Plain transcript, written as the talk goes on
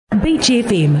Beach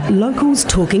FM, locals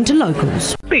talking to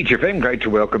locals. Beach FM, great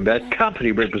to welcome back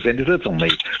Kapiti representatives on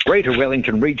the Greater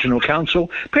Wellington Regional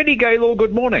Council. Penny Gaylor,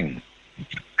 good morning.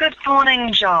 Good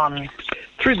morning, John.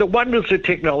 Through the wonders of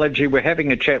technology, we're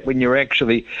having a chat when you're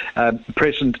actually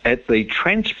present at the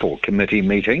Transport Committee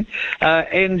meeting.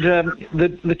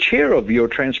 The chair of your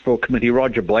Transport Committee,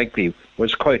 Roger Blakely,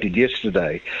 was quoted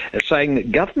yesterday as saying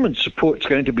that government support is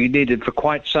going to be needed for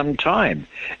quite some time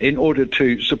in order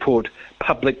to support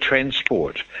public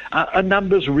transport. Are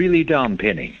numbers really down,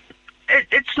 Penny?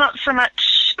 It's not so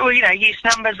much, well, yes,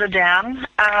 numbers are down,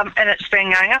 and it's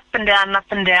been going up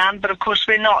and down, but of course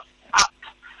we're not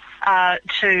up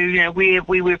to where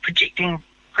we were projecting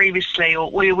previously,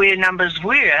 or where numbers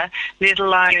were, let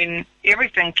alone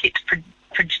everything kept,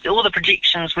 all the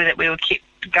projections were that we were kept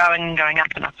going up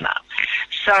and up and up.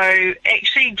 So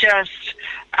actually just,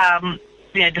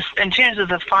 in terms of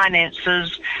the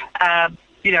finances,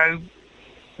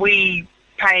 we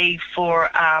pay for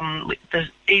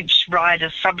each ride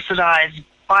is subsidised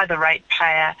by the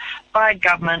ratepayer, by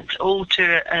government, all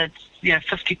to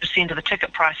 50% of the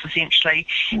ticket price essentially.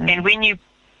 And when you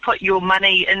put your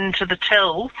money into the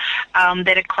till,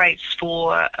 that equates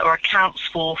for or accounts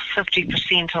for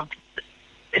 50% of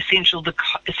essentially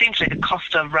the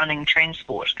cost of running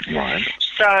transport. Right.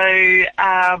 So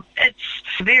it's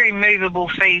a very movable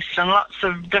feast and lots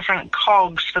of different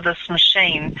cogs for this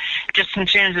machine, just in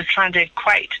terms of trying to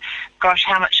equate, gosh,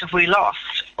 how much have we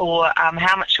lost, or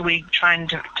how much are we trying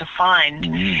to find?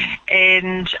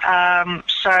 And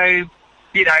so,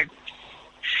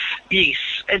 yes,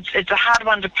 it's a hard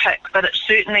one to pick, but it's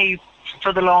certainly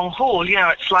for the long haul.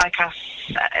 It's like us,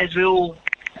 as we all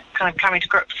kind of coming to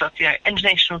grips with,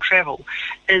 international travel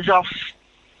is off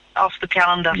the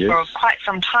calendar for quite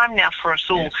some time now for us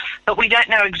all, but we don't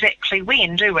know exactly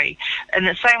when, do we? And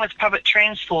the same with public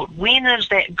transport. When is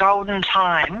that golden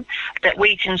time that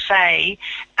we can say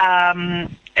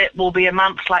it will be a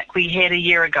month like we had a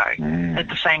year ago at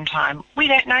the same time? We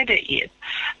don't know that yet.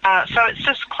 So it's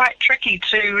just quite tricky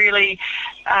to really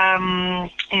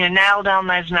nail down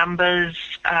those numbers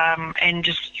and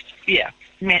just,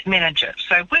 manage it.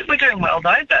 So we're doing well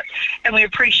though, and we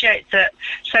appreciate that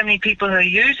so many people who are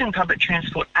using public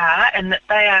transport are, and that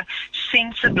they are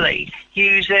sensibly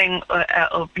using,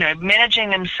 managing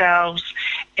themselves,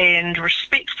 and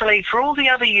respectfully for all the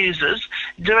other users,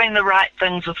 doing the right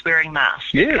things with wearing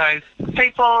masks. Yes. So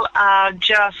people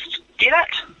just get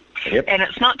it. Yep. And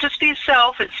it's not just for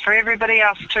yourself, it's for everybody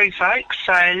else too, folks.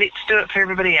 So let's do it for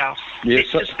everybody else.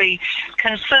 Yes. Let's just be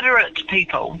considerate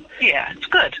people. Yeah, it's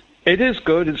good. It is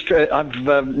good. It's true. I've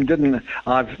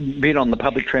been on the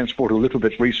public transport a little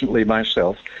bit recently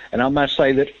myself, and I must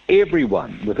say that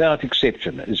everyone, without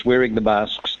exception, is wearing the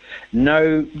masks.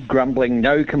 No grumbling,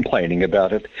 no complaining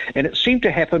about it, and it seemed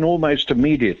to happen almost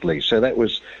immediately. So that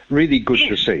was really good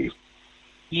to see.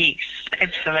 Yes,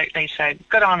 absolutely. So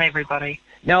good on everybody.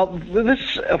 Now,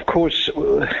 this, of course,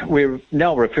 we're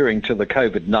now referring to the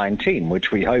COVID-19, which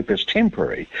we hope is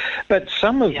temporary. But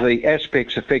some of the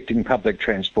aspects affecting public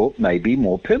transport may be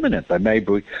more permanent. They may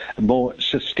be more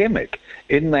systemic,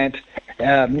 in that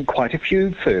quite a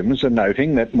few firms are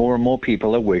noting that more and more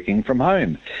people are working from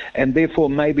home, and therefore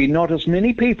maybe not as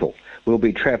many people will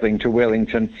be travelling to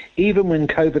Wellington, even when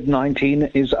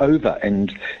COVID-19 is over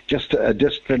and just a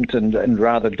distant and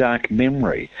rather dark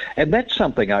memory. And that's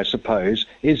something, I suppose,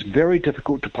 is very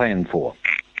difficult to plan for.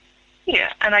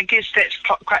 Yeah, and I guess that's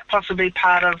quite possibly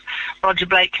part of Roger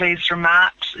Blakely's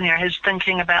remarks, his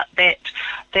thinking about that.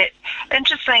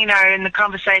 Interesting, in the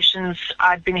conversations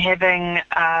I've been having,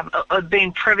 I've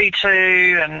been privy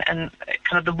to, and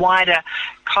kind of the wider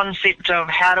concept of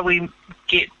how do we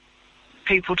get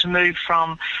people to move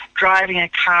from driving a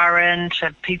car in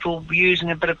to people using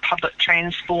a bit of public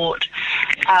transport.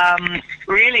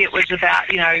 Really it was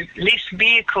about, less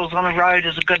vehicles on the road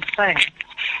is a good thing.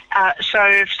 So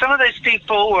if some of those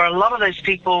people, or a lot of those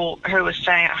people who were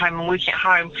staying at home and working at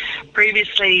home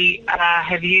previously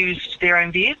have used their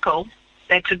own vehicle,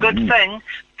 that's a good thing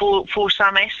for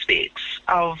some aspects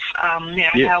of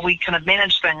how we kind of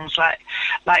manage things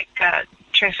like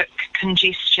traffic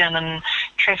congestion and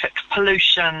traffic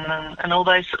pollution and all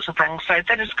those sorts of things. So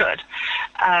that is good.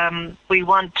 We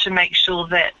want to make sure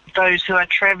that those who are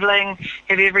travelling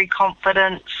have every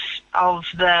confidence of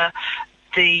the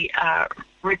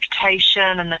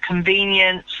reputation and the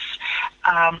convenience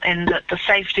and the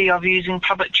safety of using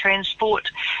public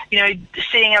transport.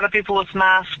 Seeing other people with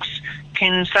masks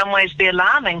can in some ways be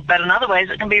alarming, but in other ways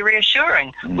it can be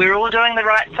reassuring. We're all doing the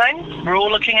right thing. We're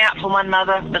all looking out for one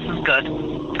another. This is good.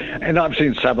 And I've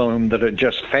seen some of them that are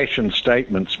just fashion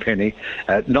statements, Penny,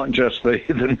 not just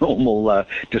the normal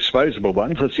disposable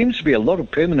ones. There seems to be a lot of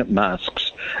permanent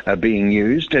masks being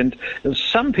used, and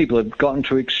some people have gone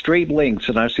to extreme lengths,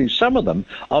 and I see some of them,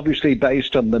 obviously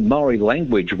based on the Maori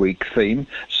Language Week theme,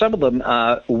 some of them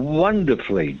are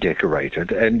wonderfully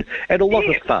decorated and a lot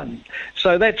of fun.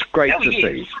 So that's great to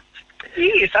see.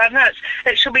 Yes, I know.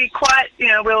 It should be quite,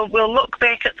 we'll look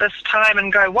back at this time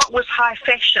and go, what was high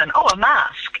fashion? Oh, a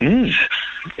mask.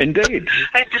 Indeed.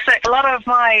 I have to say, a lot of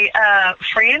my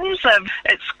friends,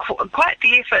 it's quite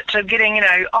the effort to getting,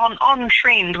 on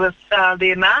trend with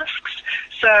their masks.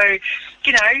 So,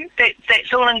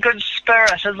 that's all in good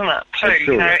spirit, isn't it, too?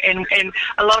 Sure. And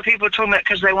a lot of people are talking about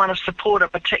because they want to support a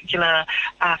particular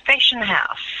fashion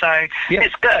house. So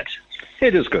it's good.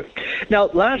 It is good.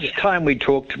 Now, last time we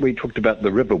talked about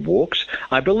the river walks.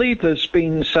 I believe there's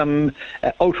been some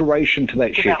alteration to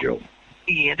that schedule.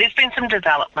 Yeah, there's been some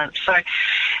development. So,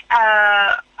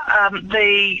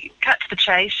 the cut to the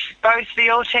chase, both the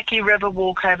Otaki River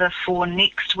walkover for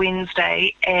next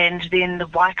Wednesday and then the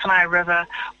Waikanae River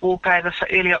walkover for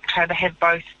early October have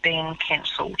both been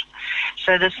cancelled.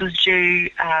 So this is due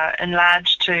in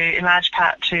large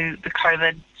part to the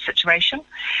COVID situation,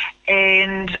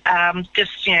 and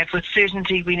just with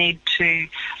certainty we need to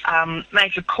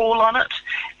make a call on it.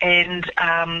 And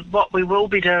what we will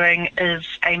be doing is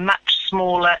a much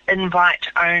smaller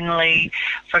invite-only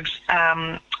for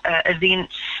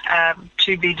events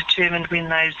to be determined when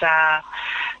those are,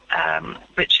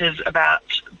 which is about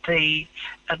the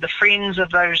friends of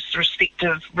those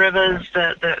respective rivers,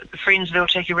 the Friends of the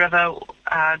Otaki River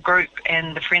group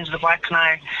and the Friends of the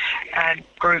Waikanae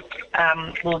group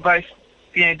will both,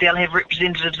 they'll have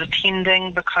representatives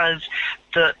attending, because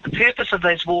the purpose of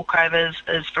those walkovers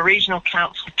is for regional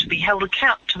council to be held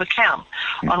to account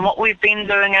on what we've been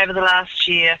doing over the last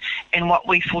year and what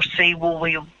we foresee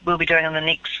we'll be doing in the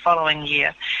next following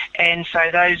year. And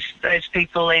so those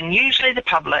people, and usually the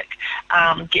public,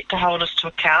 get to hold us to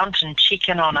account and check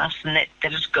in on us, and that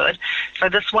is good. So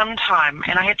this one time,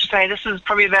 and I have to say this is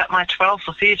probably about my 12th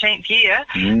or 13th year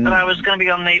that I was going to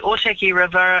be on the Otaki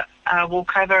River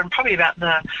walkover, and probably about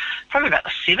the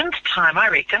 7th time, I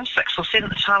reckon, 6th or 7th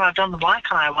time I've done the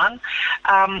Waikanae one.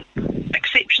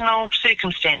 Exceptional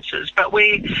circumstances, but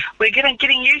we're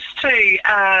getting used to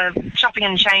chopping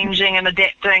and changing and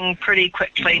adapting pretty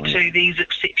quickly to these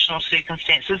exceptional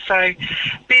circumstances. So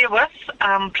bear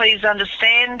with, please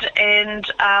understand,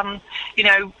 and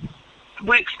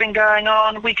work's been going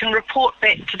on. We can report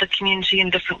back to the community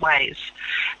in different ways.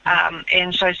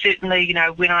 And so certainly,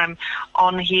 when I'm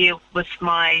on here with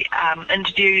my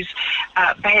interviews,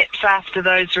 perhaps after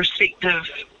those respective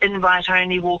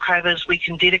invite-only walkovers, we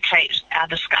can dedicate our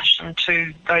discussion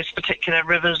to those particular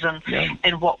rivers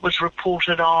and what was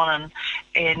reported on,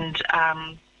 and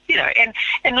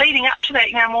leading up to that,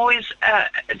 I'm always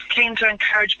keen to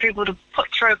encourage people to put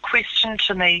through a question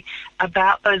to me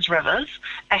about those rivers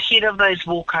ahead of those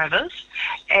walkovers,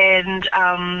 and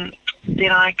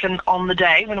then I can, on the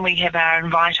day when we have our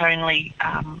invite-only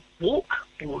walk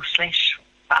or /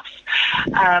 bus,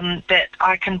 that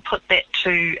I can put that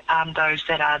to those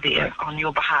that are there on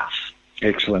your behalf.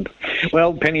 Excellent.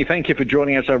 Well, Penny, thank you for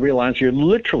joining us. I realise you're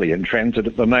literally in transit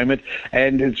at the moment,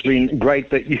 and it's been great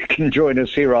that you can join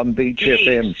us here on Beach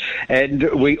FM.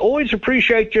 And we always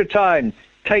appreciate your time.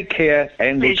 Take care,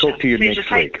 and we'll talk to you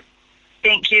next week.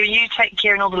 Thank you. You take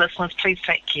care, and all the listeners, please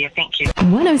take care. Thank you.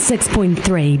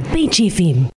 106.3 Beach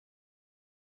FM.